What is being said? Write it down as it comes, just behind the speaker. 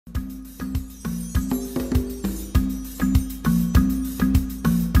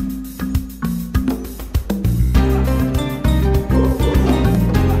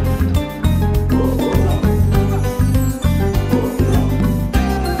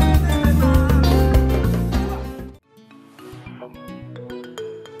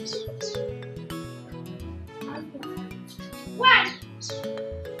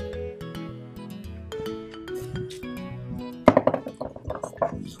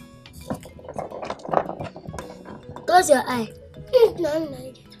Close your eye.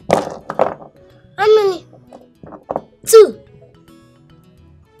 How many? 2.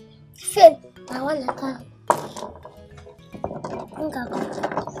 Fail. I want to count.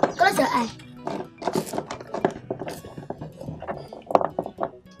 Close your eye.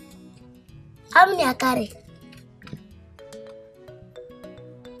 How many I carry?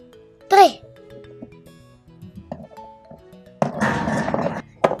 3.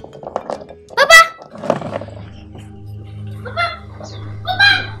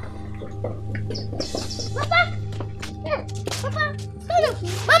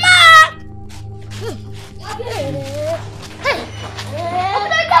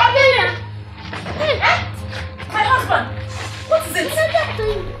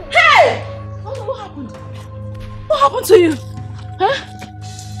 To you, huh?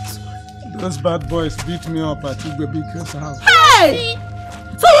 Those bad boys beat me up at Igbe's house. Hey!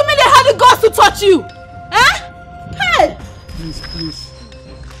 So you mean they had the guts to touch you? Huh? Hey! Please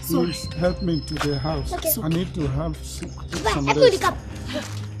help me to the house. Okay. I need to have some rest.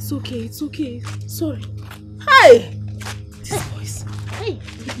 It's okay. Sorry. Hey! These boys. Hey!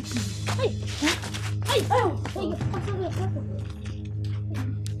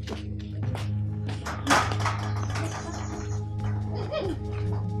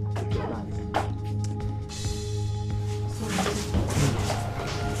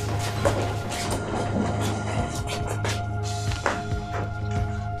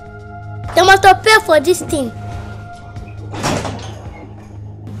 They must pay for this thing.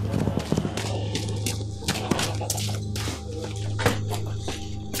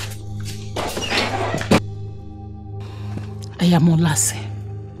 I am Olase,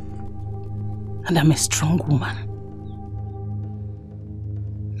 and I'm a strong woman.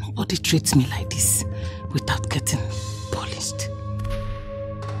 Nobody treats me like this without getting polished.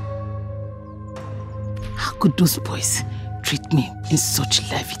 How could those boys treat me in such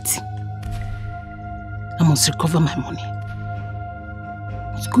levity? I must recover my money.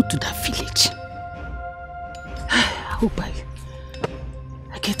 Let's go to that village. I hope I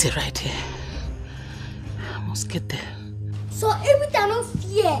get it right here. I must get there. So every time I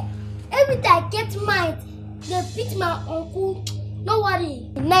fear, every time I get mine, they beat my uncle. No worry.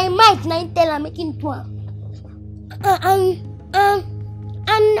 Nine might, 9 tell I'm making 12. And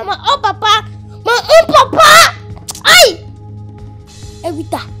my own papa, Aye! Every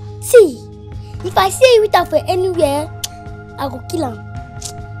time. See, if I see every time for anywhere, I go kill him.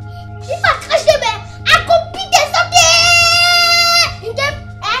 If I catch them, I go beat them someday.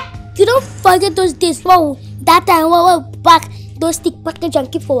 You don't forget those days. Wow, that time we were back. Those stick package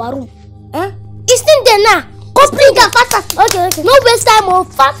and keep for our room. It's still there now. Complete fast. Okay. No waste time. Oh,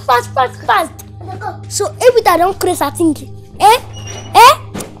 fast. So every time I don't crazy, I think. If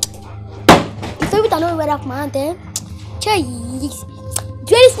every time I don't wear up my hand, jeez.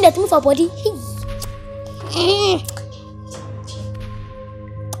 Do you listen to move our body?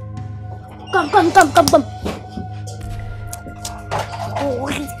 Come. Oh,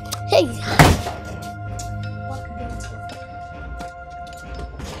 hey.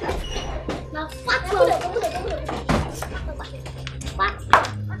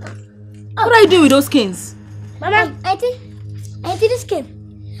 What are you doing with those skins? Mama, I think this skin.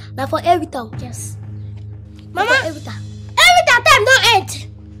 Now for every time, yes. Mama, every time time don't end.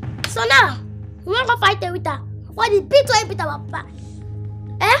 So now, we want to fight every time. For the beat to every time, Papa.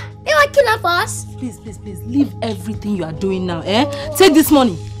 You want to kill her for us? Please, leave everything you are doing now, Take this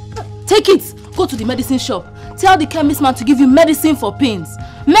money. Take it. Go to the medicine shop. Tell the chemist man to give you medicine for pains.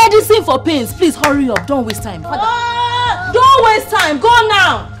 Please hurry up. Don't waste time. Don't waste time. Go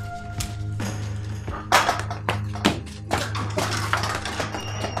now.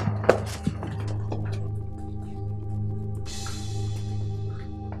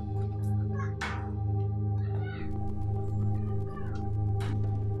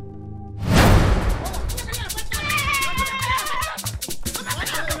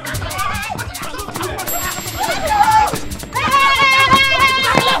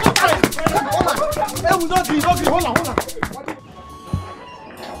 Hold on.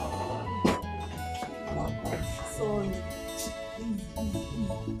 Sorry.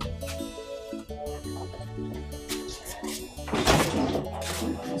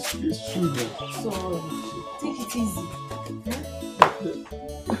 It's sugar. Sorry. Take it easy.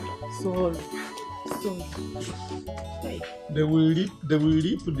 Sorry. They will reap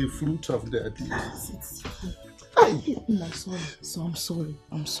the fruit of their deeds. I'm sorry.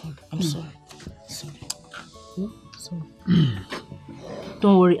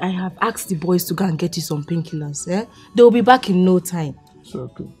 Don't worry, I have asked the boys to go and get you some painkillers. They will be back in no time. It's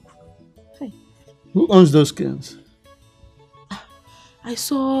okay. Hey. Who owns those skins? I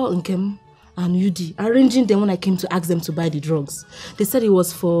saw Nkem and Yudi arranging them when I came to ask them to buy the drugs. They said it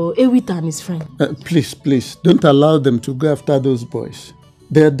was for e.t.c and his friend. Please, don't allow them to go after those boys.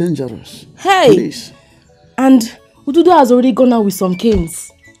 They are dangerous. Hey! Please. And Ududo has already gone out with some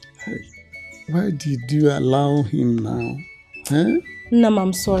canes. Hey, why did you allow him now? Huh? Nam,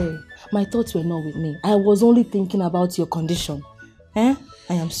 I'm sorry. My thoughts were not with me. I was only thinking about your condition. I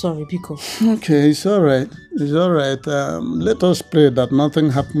am sorry, Biko. Okay, it's alright. It's alright. Let us pray that nothing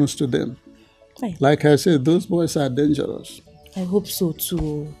happens to them. Hey. Like I said, those boys are dangerous. I hope so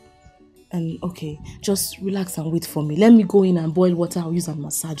too. And okay, just relax and wait for me. Let me go in and boil water. I'll use and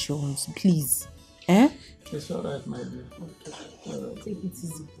massage your arms, please. It's alright, my dear. Okay. Right. Take it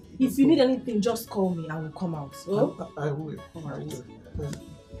easy. If you need anything, just call me. I will come out. Oh? I will. I will.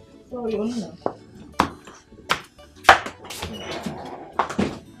 Sorry, Olina.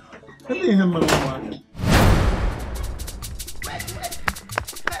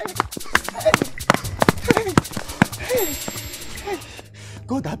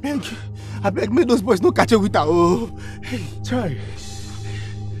 God, I beg, make those boys no catch up with her. Oh, hey, Chai,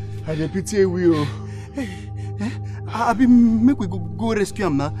 I dey pity we oh. Hey, I be make we go rescue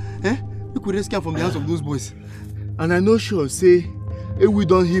him now. Make we rescue him from the hands of those boys. And I know sure say if we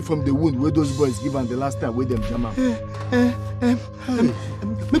don't hear from the wound where those boys give am the last time where them jam am.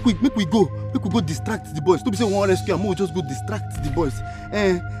 Make we go distract the boys. Don't be say we want rescue him, we just go distract the boys.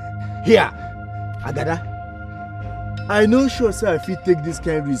 Here, Agada. I know sure say I fit take this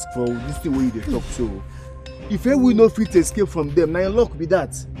kind of risk for this thing where they talk so. If we no fit escape from them, now your luck be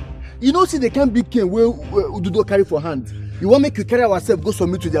that. You know see they can't be king where Ududo carry for hand. You want make you carry ourselves go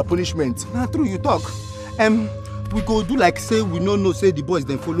submit to their punishment. Nah, true you talk. We go do like say we no know say the boys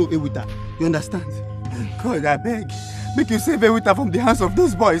then follow e.t.c. You understand? God, I beg. Make you save e.t.c from the hands of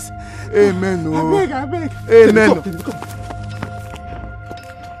those boys. Amen. Oh. I beg. Amen.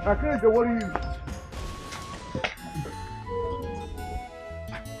 I can't worry you.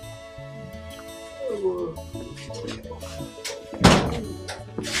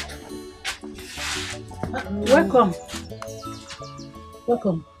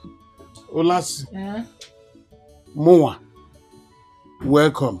 Welcome. Olasi. Moa.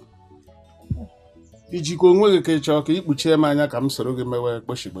 Welcome. Ijiko onwe ke choke ikpuchi anya ka m soro gị mewe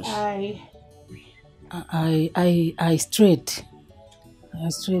kposhi. I strayed.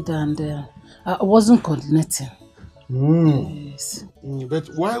 And I wasn't coordinating. Yes. But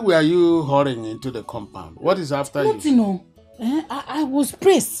why were you hurrying into the compound? What is after you? You know, I was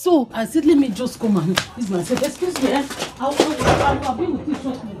pressed, so I said, let me just come and ease myself. Excuse me, I'll be with you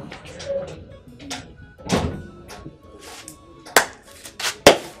shortly.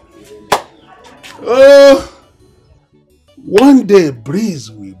 One day breeze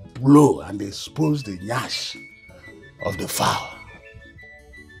will blow and expose the nyash of the fowl.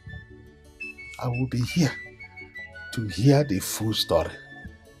 I will be here to hear the full story.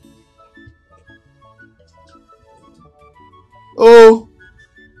 Oh,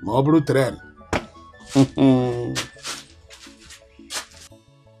 Mobru Tren.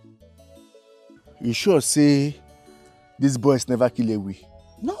 You sure say these boys never kill Ewi?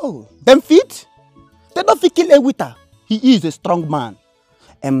 No, them fit. They don't fit kill e.t.c. He is a strong man.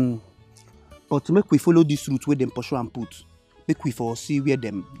 But make we follow this route where them pursue and put. Make we for see where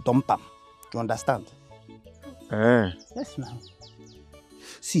them dump them. You understand? Yes, now.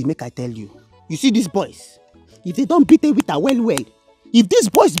 See, make I tell you. You see these boys? If they don't beat e.t.c well. If these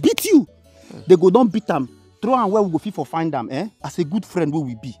boys beat you, they go don't beat them. Throw and where we go fit for find them. As a good friend where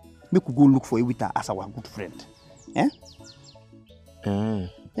we be. Make we go look for e.t.c as our good friend.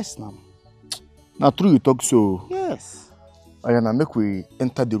 Yes, now. Now true you talk so. Yes. Ayana, make we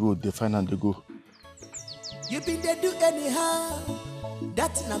enter the road, they find and they go. You been there do anyhow.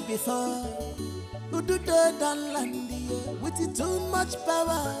 That's not before. Who do the done land here with it too much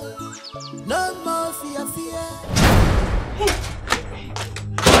power. No more fear.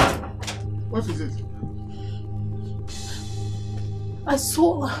 What is it? I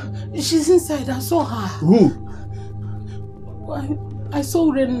saw her. She's inside. I saw her. Who? I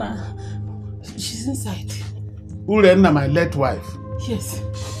saw Rena. She's inside. Who Rena, my late wife? Yes.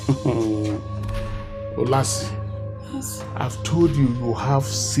 Olasi. Yes. I've told you you have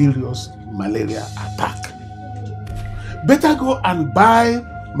serious malaria attack. Better go and buy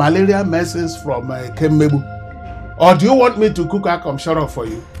malaria medicines from Kemmebu. Or do you want me to cook Akom Shoro for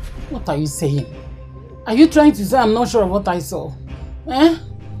you? What are you saying? Are you trying to say I'm not sure of what I saw?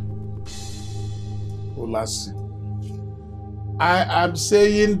 Olasi, I am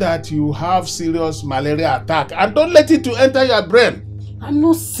saying that you have serious malaria attack and don't let it to enter your brain. I'm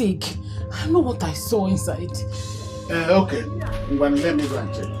not sick. I know what I saw inside. Okay. Let me go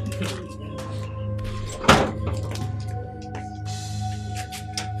and check.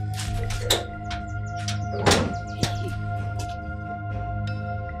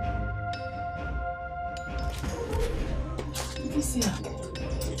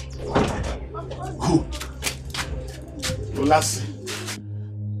 Lassie,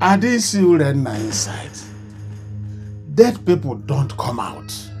 I didn't see you right now inside. Dead people don't come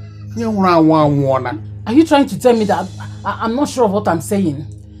out. Are you trying to tell me that I'm not sure of what I'm saying?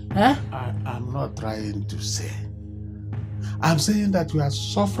 Eh? I'm not trying to say. I'm saying that you are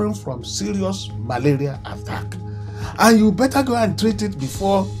suffering from serious malaria attack. And you better go and treat it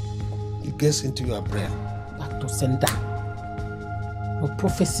before it gets into your brain. Dr. Senda, your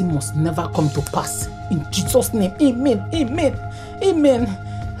prophecy must never come to pass. In Jesus' name, amen, amen, amen.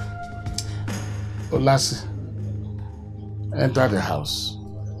 Lassie, enter the house.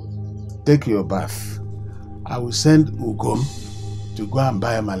 Take your bath. I will send Ugom to go and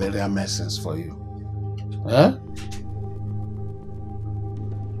buy malaria medicines for you. Eh?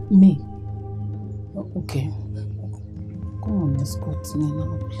 Me? Okay. Come on, escort me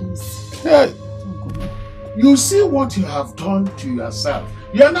now, please. Hey, you see what you have done to yourself.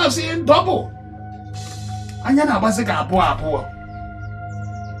 You are now seeing double. Eh?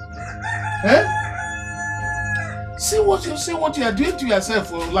 See what you are doing to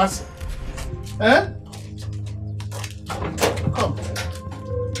yourself, Lassie. Eh? Come.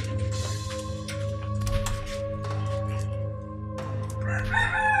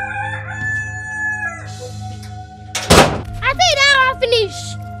 I think now I finish.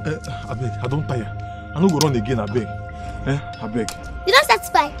 I beg, I don't tire. I don't go run again, I beg. I beg. You don't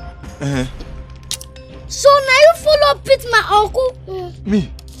satisfy? So now you follow Pete, my uncle?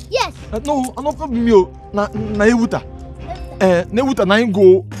 Me? Yes. No, I'm not from me. Na Ewuta. Na Ewuta na him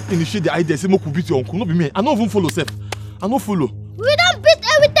go initiate the idea say make we beat your uncle. No be me. I don't even follow self. I don't follow. We don't beat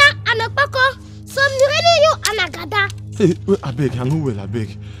Ewuta and Okoko. So I'm really you and Agada. Hey, wait, I beg. I know well, I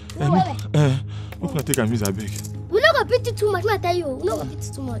beg. What can I take a miss, I beg? We're not going to beat you too much, I tell you. We're not going to beat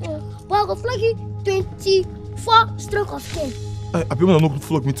you too much. But I'm going to flog you 24 stroke of 10. I beg you not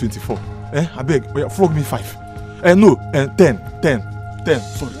flog me 24. I beg, flog me 5. No, 10.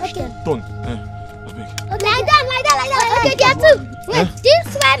 Sorry. Okay. Done. I beg. Okay. Like that. Okay, there are two. Wait, this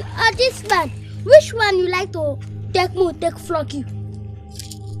one or this one? Which one you like to take flog you?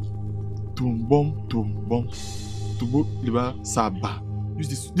 Tumbom. Tubo liba saba.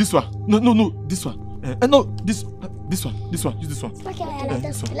 Use this one. No, this one. No, this one. Use this one. Okay,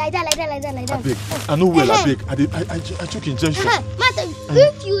 like that. I beg. I know well, I beg. I took injection. Matter,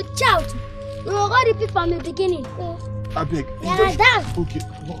 if you shout, you will go repeat from the beginning. I beg. Yeah, like that. Okay.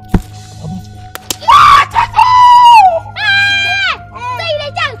 No,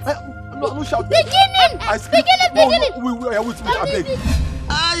 I'm not shouting. Beginning. Wait, wait, I beg.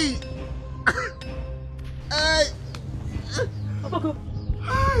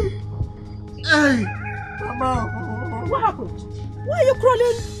 Hey, Mama. What happened? Why are you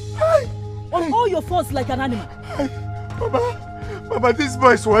crawling on all your fours like an animal? Mama, these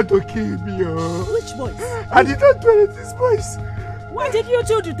boys want to kill me. Which boys? I did not do anything, these boys. What did you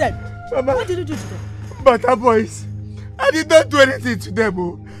do to them? Mama, what did you do to them? But boys, I did not do anything to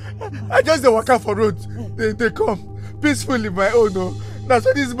them. I just walk out for road. They come peacefully my own. That's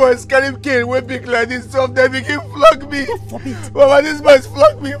why these boys carry cane way big like this, so they begin flog me. Mama, these boys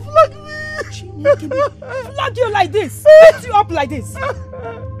flog me. Flog you like this? Beat you up like this? Come,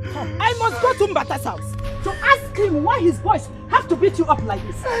 I must go to Mbata's house to ask him why his boys have to beat you up like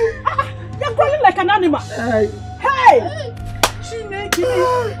this. You're crawling like an animal. Hey!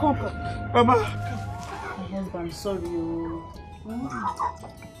 Come. Mama. My husband, sorry.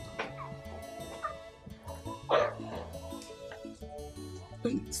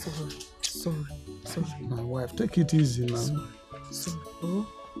 Sorry. My wife, take it easy now. Sorry. Oh,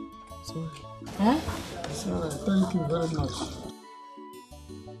 sorry. Huh? Sorry, thank you very much.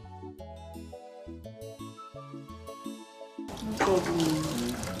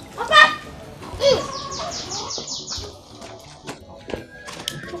 Papa!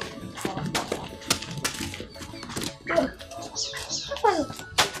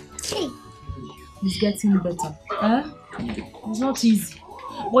 He's getting better. It's not easy.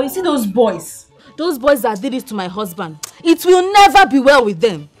 But you see those boys that did it to my husband, it will never be well with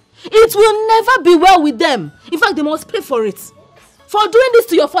them. It will never be well with them. In fact, they must pay for it. For doing this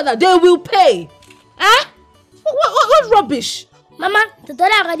to your father, they will pay. What rubbish? Mama, the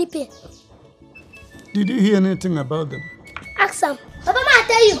daughter already paid. Did you hear anything about them? Ask them. Papa, I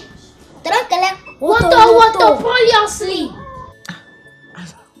tell you, they don't collect water, pull your sleep.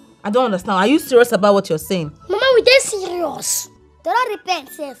 I don't understand. Are you serious about what you're saying? Mama, we we dey serious. They don't repent,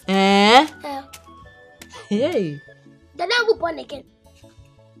 safe. Eh? Hey. They don't go born again.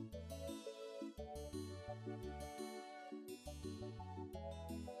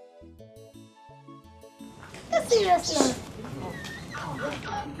 That's serious now.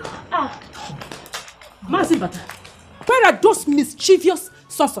 Mazi Bata, where are those mischievous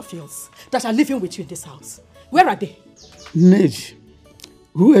sons of yours that are living with you in this house? Where are they? Nej,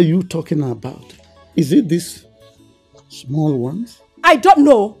 who are you talking about? Is it these small ones? I don't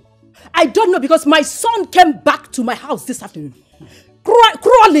know. I don't know because my son came back to my house this afternoon,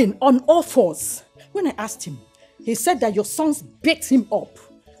 crawling on all fours. When I asked him, he said that your sons beat him up,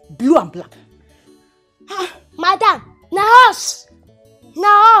 blue and black. Madam, now us.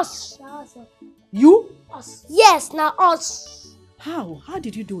 Now us. You? Us. Yes, now us. How? How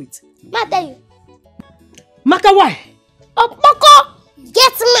did you do it? I tell you. Maka, why? Opoko,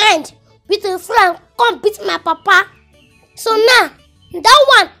 get mind. With a friend, come beat my papa. So now, that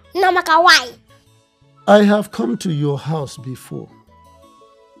one, now Maka, why? I have come to your house before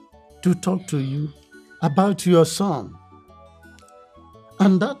to talk to you about your son.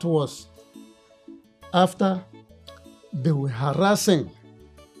 And that was after they were harassing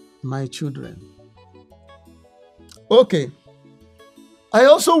my children. Okay. I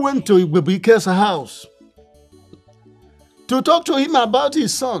also went to Ibebike's house to talk to him about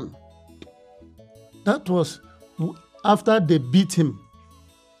his son. That was after they beat him.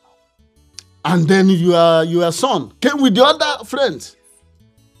 And then your son came with the other friends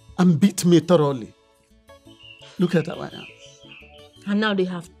and beat me thoroughly. Look at how I am. And now they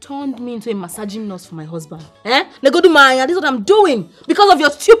have turned me into a massaging nurse for my husband. Eh? They go to Maya, this is what I'm doing because of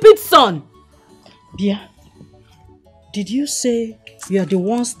your stupid son. Bia, did you say you are the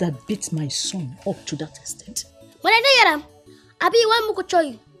ones that beat my son up to that extent? When I hear him, I be one more show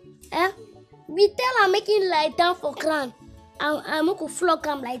you. We tell him making lie down for ground. I'm going to flog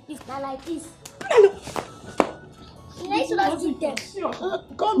him like this, not like this.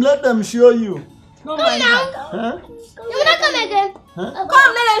 Come, let them show you. No, come now. Huh? You will not come again. Huh?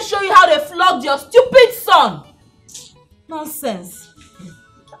 Come, let them show you how they flogged your stupid son. Nonsense.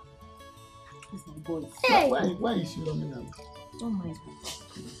 Hey. Why is she running out? Don't mind.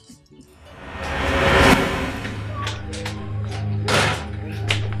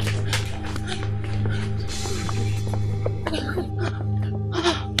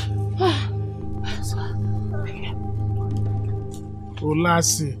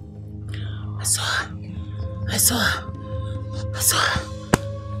 Olasi. I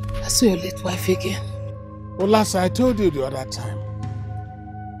saw your late wife again. Olasi, I told you the other time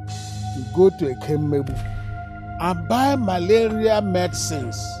to go to Ekemmebu and buy malaria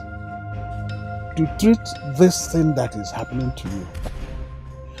medicines to treat this thing that is happening to you.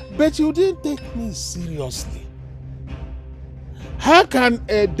 But you didn't take me seriously. How can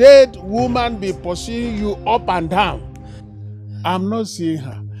a dead woman be pursuing you up and down? I'm not seeing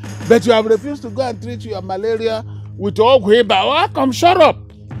her. But you have refused to go and treat your malaria with Ogweba. Oh, come, shut up.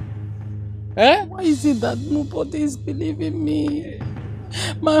 Eh? Why is it that nobody is believing me?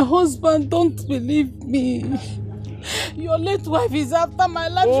 My husband don't believe me. Your late wife is after my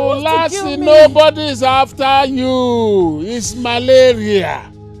life. She wants to kill me. Nobody is after you. It's malaria.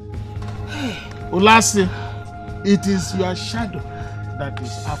 Olasi, it is your shadow that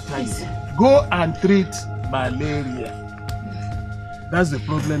is after you. Go and treat malaria. That's the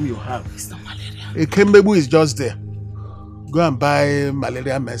problem you have. It's not malaria. Ekemmebu is just there. Go and buy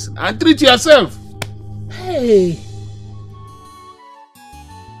malaria medicine and treat yourself. Hey.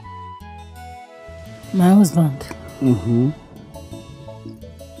 My husband.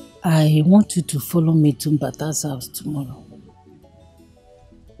 I want you to follow me to Mbata's house tomorrow.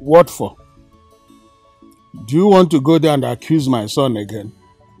 What for? Do you want to go there and accuse my son again?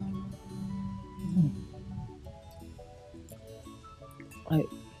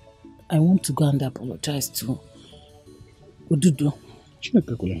 I want to go and apologize to Odudu.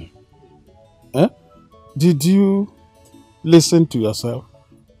 Eh? Did you listen to yourself?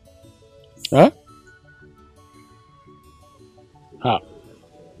 Eh? How?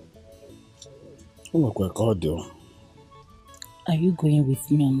 Are you going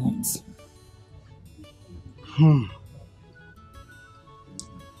with me or not?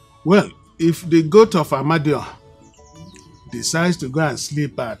 Well, if the goat of Amadio decides to go and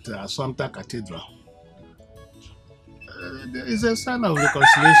sleep at Assumpta Cathedral, there is a sign of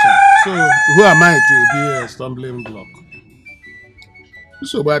reconciliation. So, who am I to be a stumbling block?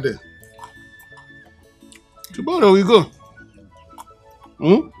 So bad. Tomorrow we go.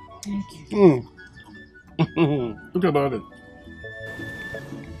 Thank you. Look about it.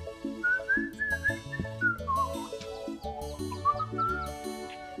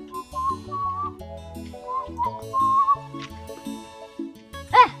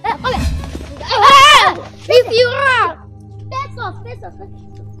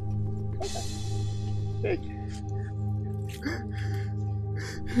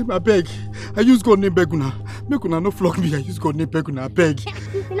 I beg. I use God name beg una. Make una no flog me. I use God name beg una. I beg.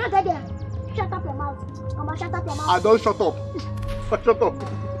 If you not get there, shut up your mouth. Mama, shut up your mouth. I don't shut up. Shut up.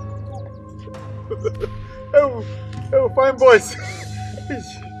 Oh, fine boys.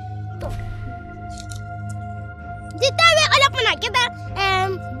 The time we all up when I get there,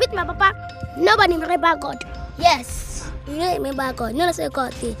 beat my papa, nobody remember God. Yes, you don't remember God. You don't say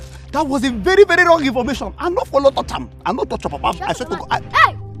God thing. That was a very, very wrong information. I'm not follow touch him. I'm not touch your papa. I said to go.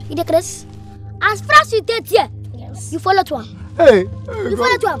 Hey, you the Chris. As far as you did here, yes. You follow to him. Hey, you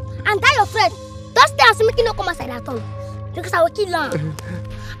follow to him. And tell your friend, don't stay as making no come outside at all. Because I will kill her.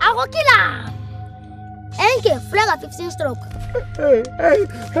 I will kill her. NK, flag of 15 stroke. Hey.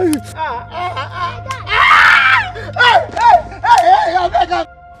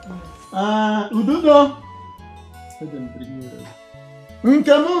 Ududo.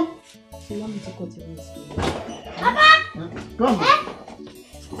 Nkemo. Papa! Come.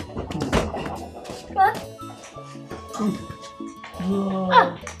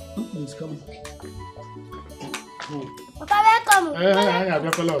 Please come. Papa, welcome.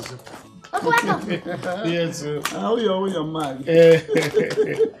 Welcome. Yes. How are your man? Hey.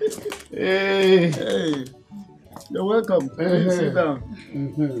 You're welcome. Sit down.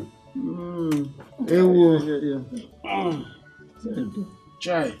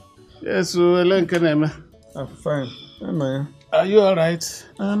 Chai. Yes, I'm fine. Are you all right?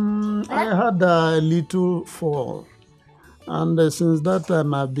 I had a little fall, and since that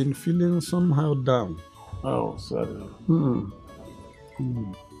time I've been feeling somehow down. Oh, sorry.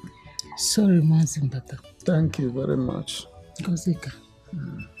 Sorry, Mazimbata. Thank you very much. Gozika.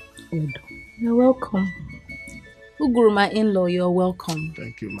 You're welcome. Uguru, my in-law, you're welcome.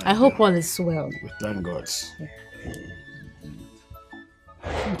 Thank you, my I hope all is well. We thank God.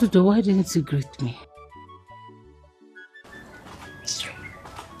 Dudu, why didn't you greet me?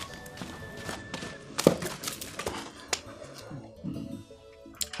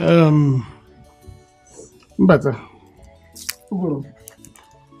 Better.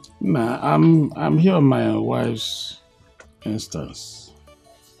 Nah, I'm here on my wife's instance.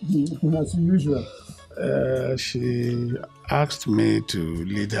 As usual. She asked me to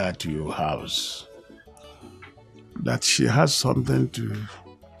lead her to your house. That she has something to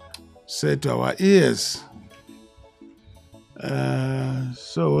say to our ears.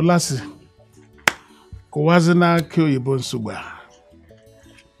 So, Lassie, kuwazina kyo yibon suba.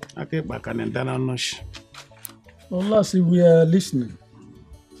 Ake baka nendana nosh. Well, Lassie, we are listening.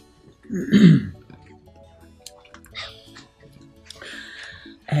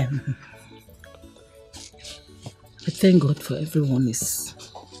 I thank God for everyone is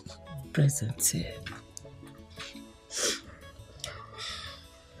present here.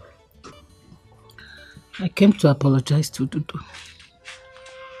 I came to apologize to Dudu.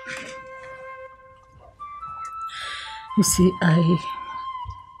 You see, I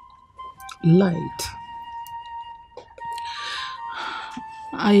lied.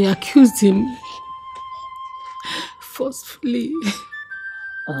 I accused him forcefully.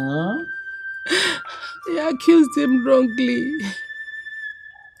 I accused him wrongly.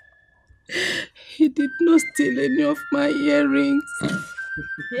 He did not steal any of my earrings.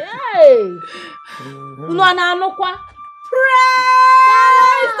 Hey! Praise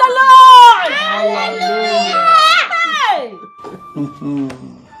the Lord! Hallelujah!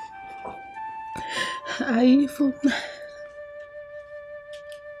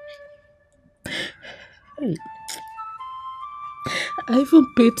 I even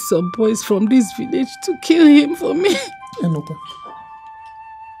paid some boys from this village to kill him for me.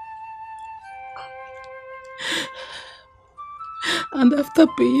 And after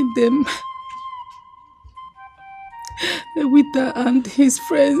paying them, Ewita and his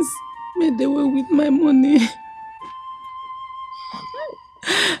friends made away with my money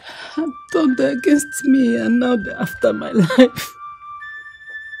and turned against me, and now they're after my life.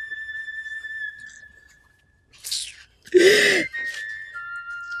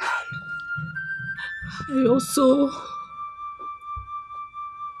 I also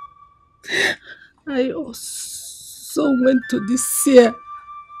went to this seer.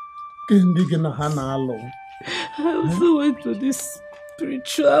 I also went to this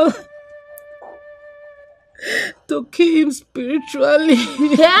spiritual to kill him spiritually.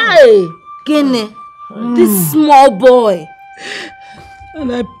 Hey, Guinea, this small boy.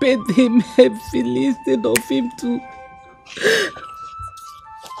 And I paid him heavily instead of him to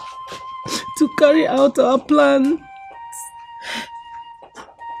carry out our plan.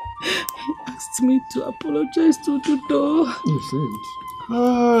 He asked me to apologize to Dudu.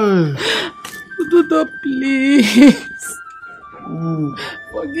 Ududo, please.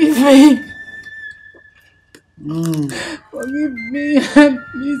 Forgive me. Forgive me and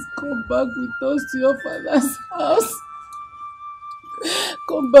please come back with us to your father's house.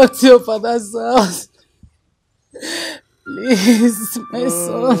 Come back to your father's house. Please, my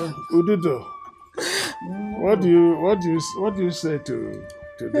son. Ududo, what do you say to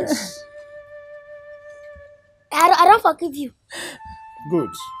this? I don't forgive you.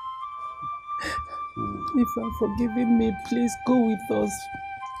 Good. If you are forgiving me, please go with us.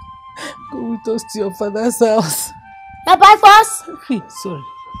 Go with us to your father's house. Not by force. Hey, sorry.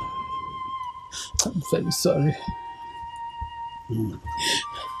 I'm very sorry.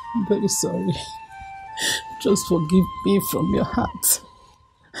 I'm very sorry. Just forgive me from your heart.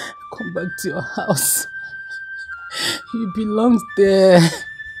 Come back to your house. You belong there.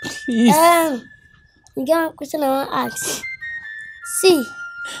 Please. You got a question I want to ask. See,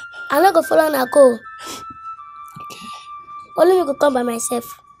 I'm not going to follow and go. Okay. Only you could come by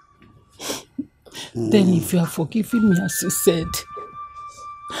myself. Then if you are forgiving me as you said,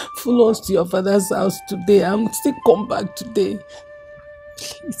 follow us to your father's house today and still come back today.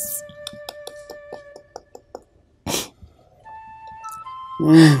 Please.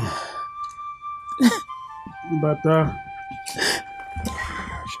 But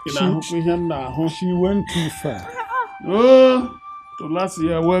she went too far. Oh, to last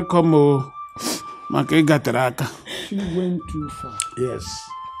year, welcome. She went too far. Yes.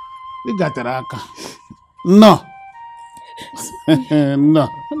 You got Raka. No. No.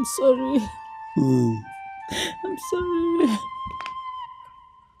 I'm sorry. I'm sorry.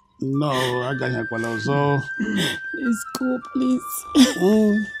 No, I got your so. Please go, please.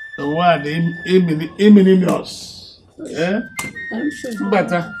 The word imminent. Yeah? I'm sorry.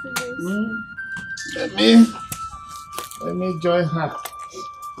 Better. Let me join her.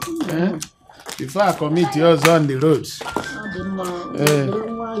 Yeah? Before I commit yours on the road.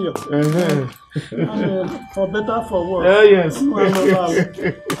 For better, for worse. Yes. Trying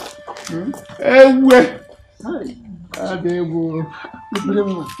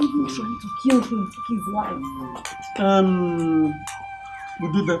to kill him, take his life. We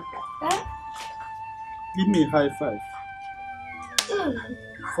do that. Give me a high five.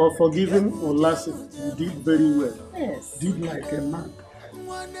 For forgiving Olasi, you did very well. Yes. Did like a man.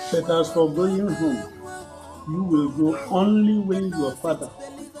 But as for going home, you will go only when your father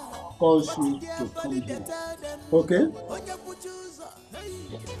calls you to come home. Okay?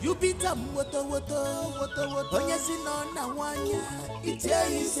 You beat them woto. Onya sino na wanya.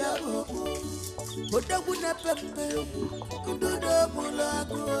 Iteyisabo. Odaguna pepe. Kududo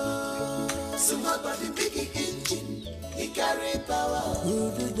bulago. Smart body big engine. He carry power.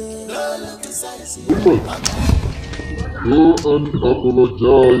 Lola precise. Go and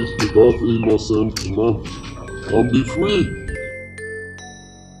apologize to that innocent man and be free.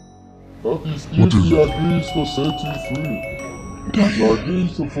 That is if he agrees to set you free. He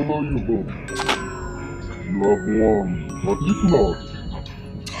agrees to follow you home. You have won, but if not...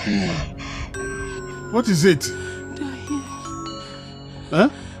 What is it? They're here. Huh?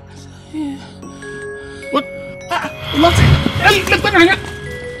 They're here. What? Ulasi!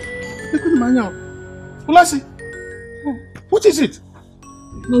 Ulasi! What is it?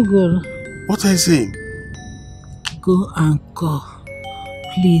 No good. What are you saying? Go and call.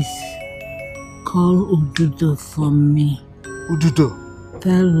 Please. Call Ududo for me. Ududo?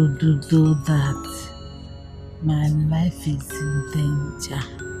 Tell Ududo that my life is in danger.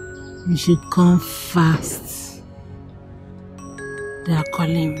 You should come fast. They are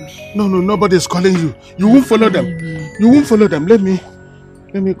calling me. No, nobody is calling you. You won't follow them. You won't follow them. Let me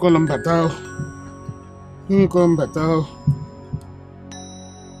call them Batao. Let me call them Batao.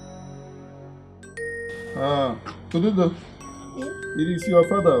 Ududo, it is your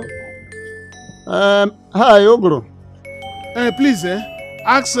father. Hi, Ogro. Please,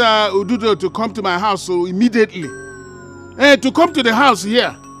 ask Ududo to come to my house immediately. To come to the house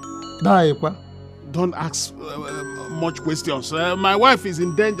here. Don't ask much questions. My wife is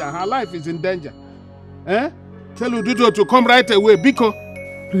in danger. Her life is in danger. Tell Ududo to come right away, Biko.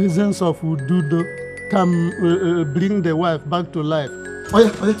 Presence of Ududo can bring the wife back to life.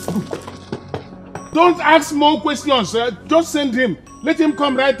 Don't ask more questions. Just send him. Let him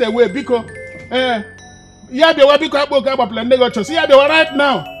come right away, Biko. Yeah, they were Biko. Yeah, they were right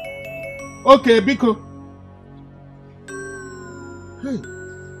now. Okay, Biko. Hey.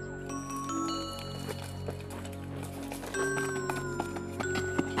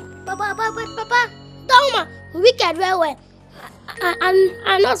 Papa, that woman wicked very well.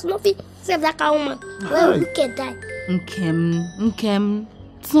 And not Smoky save that woman. Well, wicked die. Nkem,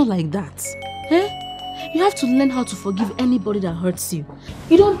 it's not like that. Eh? You have to learn how to forgive anybody that hurts you.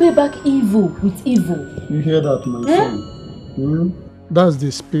 You don't pay back evil with evil. You hear that, my son? That's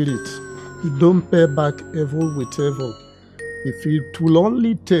the spirit. You don't pay back evil with evil. If it will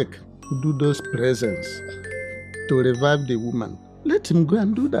only take to do those presents to revive the woman, let him go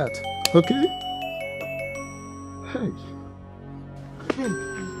and do that. Okay? Hey.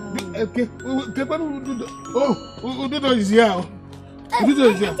 Okay. Ududo is here.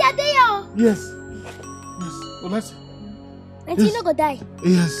 Ududo is here. Yes. Well, let's. Auntie, you no go die.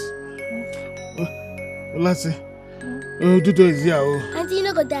 Yes. Well, let's see. Ududo is here. Auntie, you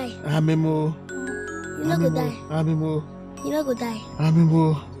no go die. Amemo. You no go die. Amemo. You no go die.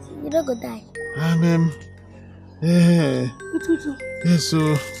 Amemo. You no go die. Amem. Yeah. Yes,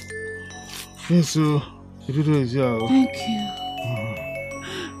 so. Yes, so. Ududo is here. Thank you.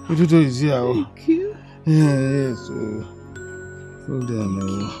 Ududo is here. Thank you. Yes, so. Hold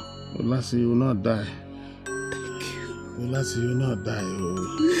on. Lassie, you will not die. Thank you. Lassie, you will not die.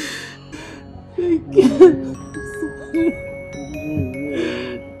 Thank you.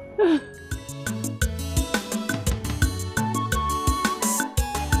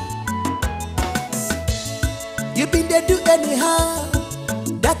 You been there do anyhow.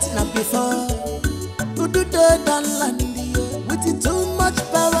 That's not before. Who do the done land with it too much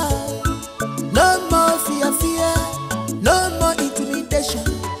power. No more fear. No more intimidation.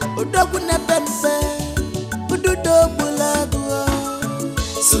 Who don't wanna bend. Who do the bulagua.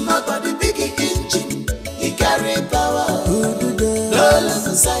 So not by the big engine. He carry power. Who do the no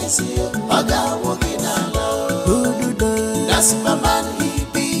little size here. I got walking alone. Who do the that's Superman he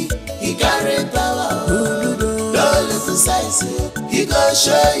be. He carry power. Size, he go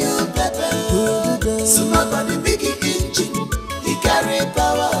show you pepper. So not on the big engine, he carry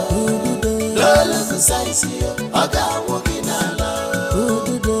power. No little size, I got walking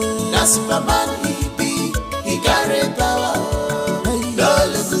alone. That's Superman he be, he carry power. No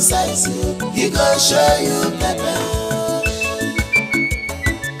little size, he go show you pepper.